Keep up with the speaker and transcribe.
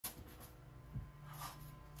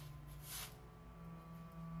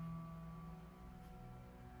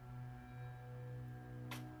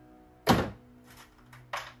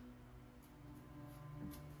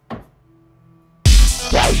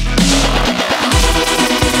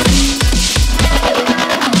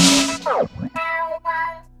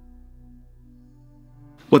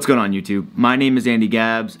What's going on YouTube? My name is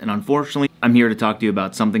ANDYGABBS, and unfortunately, I'm here to talk to you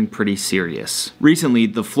about something pretty serious. Recently,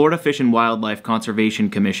 the Florida Fish and Wildlife Conservation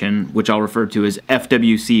Commission, which I'll refer to as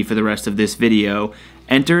FWC for the rest of this video,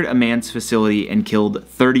 entered a man's facility and killed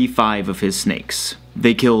 35 of his snakes.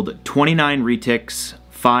 They killed 29 retics,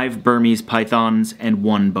 5 Burmese pythons, and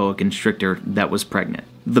 1 boa constrictor that was pregnant.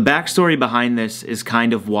 The backstory behind this is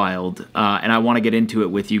kind of wild, and I want to get into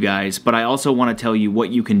it with you guys, but I also want to tell you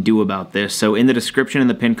what you can do about this. So in the description in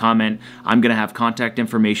the pinned comment, I'm going to have contact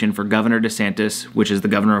information for Governor DeSantis, which is the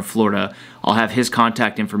governor of Florida. I'll have his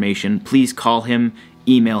contact information. Please call him,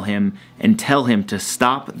 email him, and tell him to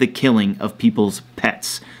stop the killing of people's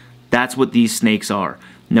pets. That's what these snakes are.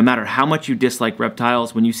 No matter how much you dislike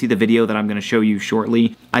reptiles, when you see the video that I'm going to show you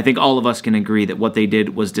shortly, I think all of us can agree that what they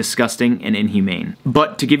did was disgusting and inhumane.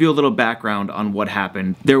 But to give you a little background on what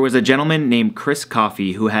happened, there was a gentleman named Chris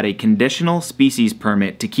Coffey who had a conditional species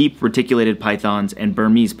permit to keep reticulated pythons and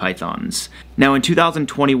Burmese pythons. Now in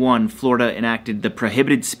 2021, Florida enacted the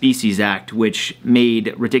Prohibited Species Act, which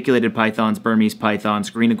made reticulated pythons, Burmese pythons,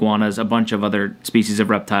 green iguanas, a bunch of other species of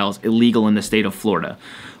reptiles illegal in the state of Florida.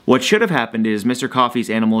 What should have happened is Mr. Coffey's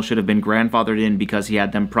animals should have been grandfathered in because he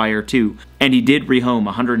had them prior to, and he did rehome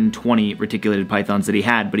 120 reticulated pythons that he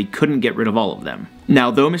had, but he couldn't get rid of all of them. Now,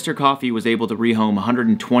 though Mr. Coffey was able to rehome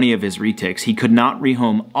 120 of his retics, he could not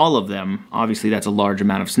rehome all of them. Obviously, that's a large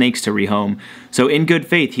amount of snakes to rehome. So in good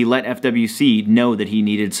faith, he let FWC know that he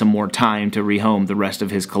needed some more time to rehome the rest of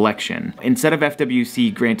his collection. Instead of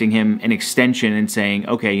FWC granting him an extension and saying,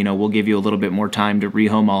 okay, you know, we'll give you a little bit more time to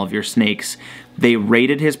rehome all of your snakes, they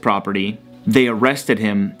raided his property, they arrested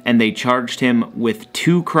him, and they charged him with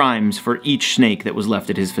 2 crimes for each snake that was left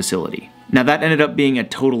at his facility. Now that ended up being a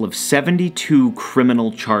total of 72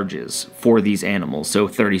 criminal charges for these animals, so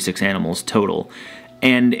 36 animals total.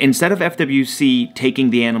 And instead of FWC taking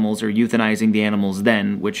the animals or euthanizing the animals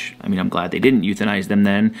then, which, I mean, I'm glad they didn't euthanize them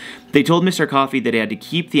then, they told Mr. Coffey that he had to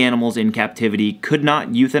keep the animals in captivity, could not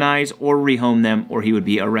euthanize or rehome them, or he would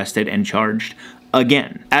be arrested and charged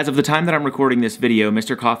again. As of the time that I'm recording this video,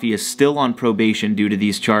 Mr. Coffey is still on probation due to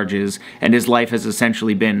these charges, and his life has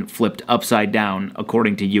essentially been flipped upside down,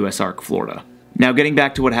 according to USARK Florida. Now getting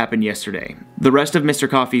back to what happened yesterday. The rest of Mr.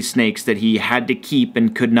 Coffey's snakes that he had to keep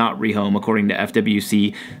and could not rehome, according to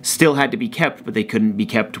FWC, still had to be kept, but they couldn't be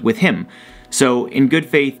kept with him. So, in good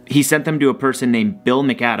faith, he sent them to a person named Bill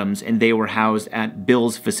McAdams, and they were housed at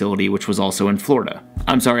Bill's facility, which was also in Florida.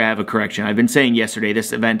 I'm sorry, I have a correction. I've been saying yesterday.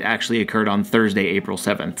 This event actually occurred on Thursday, April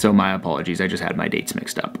 7th, so my apologies. I just had my dates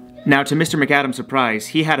mixed up. Now, to Mr. McAdams' surprise,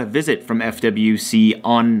 he had a visit from FWC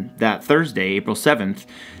on that Thursday, April 7th.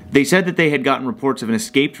 They said that they had gotten reports of an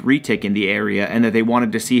escaped retic in the area and that they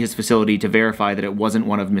wanted to see his facility to verify that it wasn't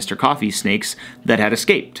one of Mr. Coffey's snakes that had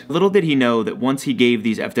escaped. Little did he know that once he gave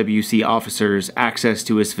these FWC officers access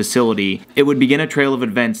to his facility, it would begin a trail of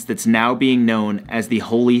events that's now being known as the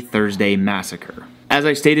Holy Thursday Massacre. As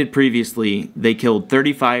I stated previously, they killed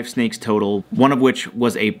 35 snakes total, one of which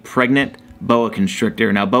was a pregnant boa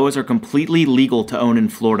constrictor. Now, boas are completely legal to own in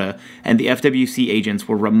Florida, and the FWC agents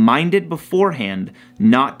were reminded beforehand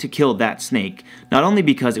not to kill that snake, not only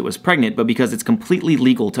because it was pregnant, but because it's completely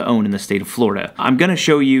legal to own in the state of Florida. I'm going to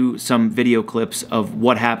show you some video clips of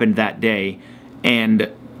what happened that day,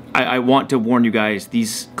 and I want to warn you guys,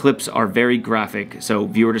 these clips are very graphic, so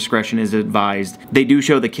viewer discretion is advised. They do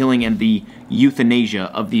show the killing and the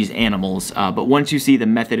euthanasia of these animals, but once you see the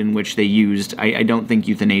method in which they used, I don't think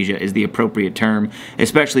euthanasia is the appropriate term,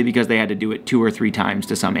 especially because they had to do it 2 or 3 times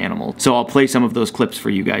to some animals. So I'll play some of those clips for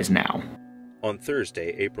you guys now. On Thursday,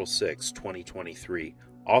 April 6, 2023,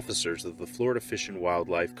 officers of the Florida Fish and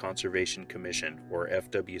Wildlife Conservation Commission, or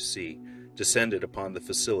FWC, descended upon the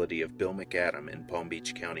facility of Bill McAdams in Palm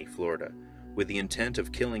Beach County, Florida, with the intent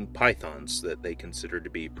of killing pythons that they considered to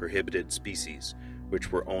be prohibited species, which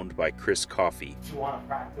were owned by Chris Coffey. Do you want to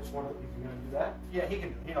practice one of these? You going to do that? Yeah, he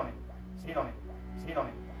can. He don't need to practice. He don't need to practice. He don't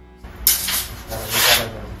need to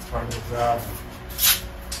practice. Part of his job.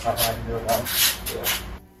 Nothing I can do about it. Yeah.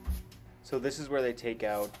 So this is where they take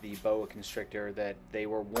out the boa constrictor that they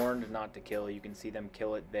were warned not to kill. You can see them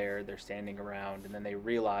kill it there. They're standing around, and then they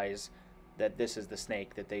realize that this is the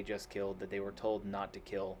snake that they just killed, that they were told not to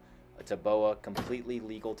kill. It's a boa, completely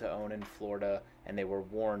legal to own in Florida, and they were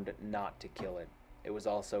warned not to kill it. It was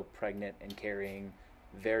also pregnant and carrying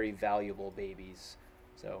very valuable babies.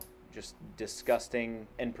 So just disgusting,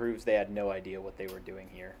 and proves they had no idea what they were doing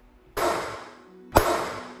here.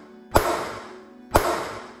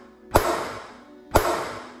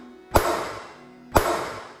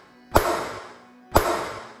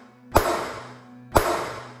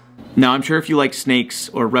 Now, I'm sure if you like snakes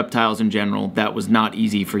or reptiles in general, that was not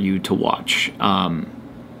easy for you to watch.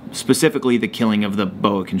 specifically the killing of the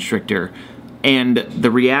boa constrictor, and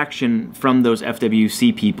the reaction from those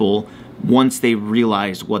FWC people once they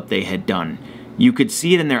realized what they had done. You could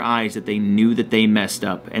see it in their eyes that they knew that they messed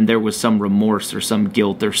up, and there was some remorse or some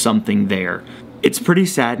guilt or something there. It's pretty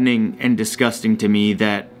saddening and disgusting to me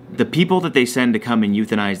that the people that they send to come and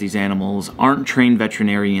euthanize these animals aren't trained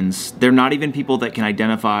veterinarians. They're not even people that can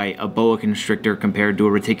identify a boa constrictor compared to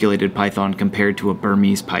a reticulated python compared to a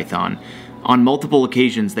Burmese python. On multiple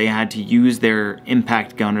occasions, they had to use their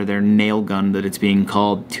impact gun, or their nail gun that it's being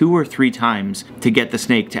called, 2 or 3 times to get the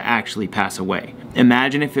snake to actually pass away.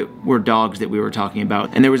 Imagine if it were dogs that we were talking about,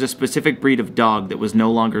 and there was a specific breed of dog that was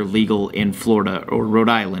no longer legal in Florida or Rhode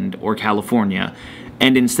Island or California,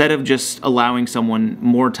 and instead of just allowing someone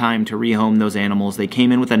more time to rehome those animals, they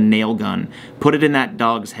came in with a nail gun, put it in that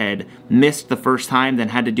dog's head, missed the first time, then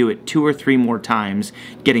had to do it 2 or 3 more times,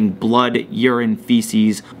 getting blood, urine,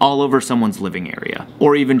 feces all over someone's living area,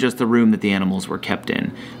 or even just the room that the animals were kept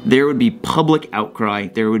in. There would be public outcry,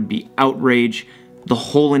 there would be outrage. The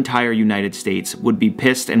whole entire United States would be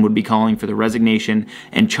pissed and would be calling for the resignation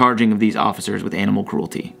and charging of these officers with animal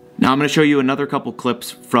cruelty. Now I'm going to show you another couple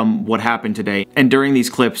clips from what happened today, and during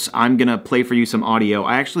these clips I'm going to play for you some audio.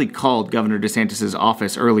 I actually called Governor DeSantis'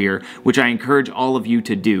 office earlier, which I encourage all of you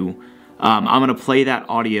to do. I'm going to play that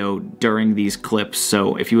audio during these clips,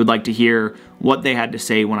 so if you would like to hear what they had to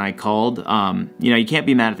say when I called, you know, you can't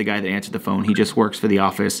be mad at the guy that answered the phone, he just works for the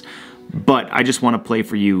office, but I just want to play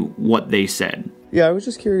for you what they said. Yeah, I was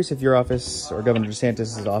just curious if your office, or Governor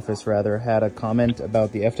DeSantis' office rather, had a comment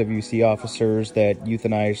about the FWC officers that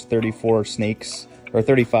euthanized 34 snakes, or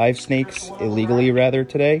 35 snakes illegally rather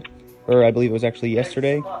today, or I believe it was actually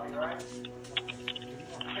yesterday.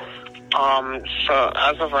 So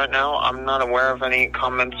as of right now, I'm not aware of any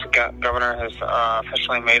comments Governor has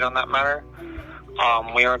officially made on that matter.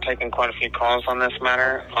 We are taking quite a few calls on this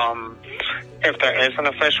matter. If there is an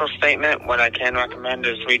official statement, what I can recommend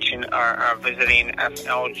is visiting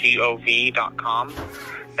FLGOV.com.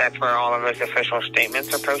 That's where all of his official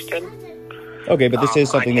statements are posted. Okay, but this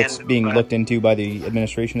is something that's being looked into by the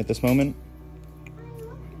administration at this moment?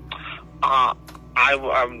 I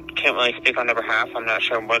can't really speak on their behalf. I'm not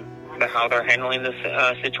sure how they're handling this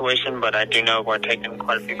situation, but I do know we're taking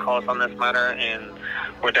quite a few calls on this matter, and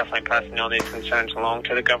we're definitely passing all these concerns along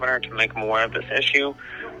to the governor to make him aware of this issue,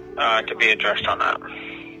 to be addressed on that.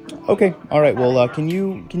 Okay, all right. Well, can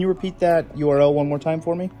you repeat that URL one more time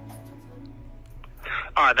for me?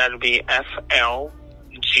 That would be FLGOV.com.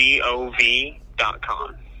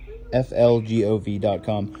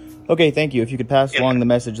 FLGOV.com. Okay, thank you. If you could pass along the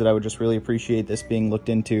message that I would just really appreciate this being looked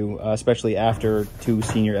into, especially after 2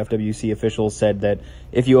 senior FWC officials said that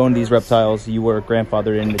if you own these reptiles, you were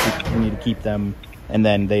grandfathered in, that you need to keep them, and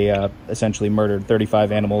then they essentially murdered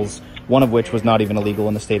 35 animals, one of which was not even illegal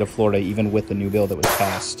in the state of Florida, even with the new bill that was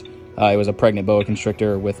passed. It was a pregnant boa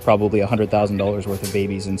constrictor with probably $100,000 worth of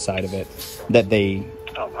babies inside of it that they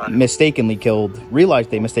mistakenly killed,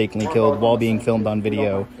 realized they mistakenly killed while being filmed on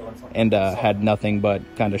video, and had nothing but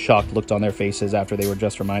kind of shocked looks on their faces after they were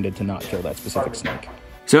just reminded to not kill that specific snake.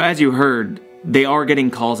 So as you heard, they are getting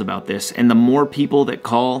calls about this, and the more people that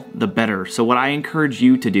call, the better. So what I encourage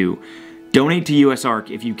you to do, donate to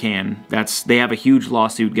USARK if you can. They have a huge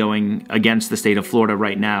lawsuit going against the state of Florida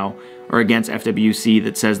right now, or against FWC,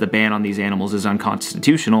 that says the ban on these animals is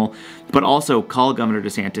unconstitutional. But also call Governor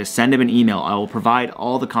DeSantis, send him an email. I will provide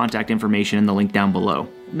all the contact information in the link down below.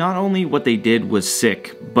 Not only what they did was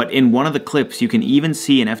sick, but in one of the clips you can even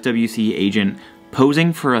see an FWC agent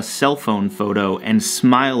posing for a cell phone photo and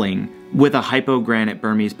smiling with a hypogranate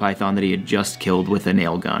Burmese python that he had just killed with a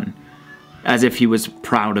nail gun, as if he was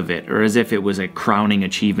proud of it, or as if it was a crowning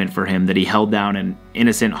achievement for him that he held down an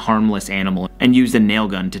innocent, harmless animal and used a nail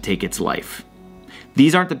gun to take its life.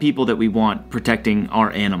 These aren't the people that we want protecting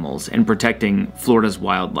our animals and protecting Florida's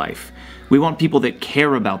wildlife. We want people that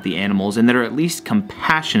care about the animals and that are at least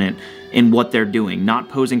compassionate in what they're doing, not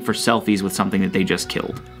posing for selfies with something that they just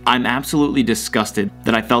killed. I'm absolutely disgusted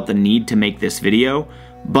that I felt the need to make this video,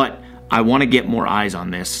 but I want to get more eyes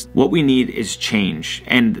on this. What we need is change,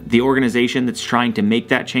 and the organization that's trying to make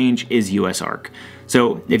that change is USARK.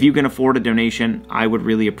 So if you can afford a donation, I would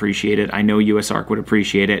really appreciate it. I know USARK would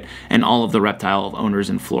appreciate it, and all of the reptile owners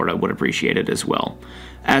in Florida would appreciate it as well.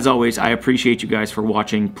 As always, I appreciate you guys for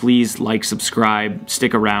watching. Please like, subscribe,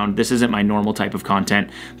 stick around. This isn't my normal type of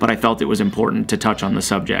content, but I felt it was important to touch on the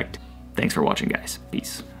subject. Thanks for watching, guys.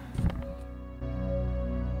 Peace.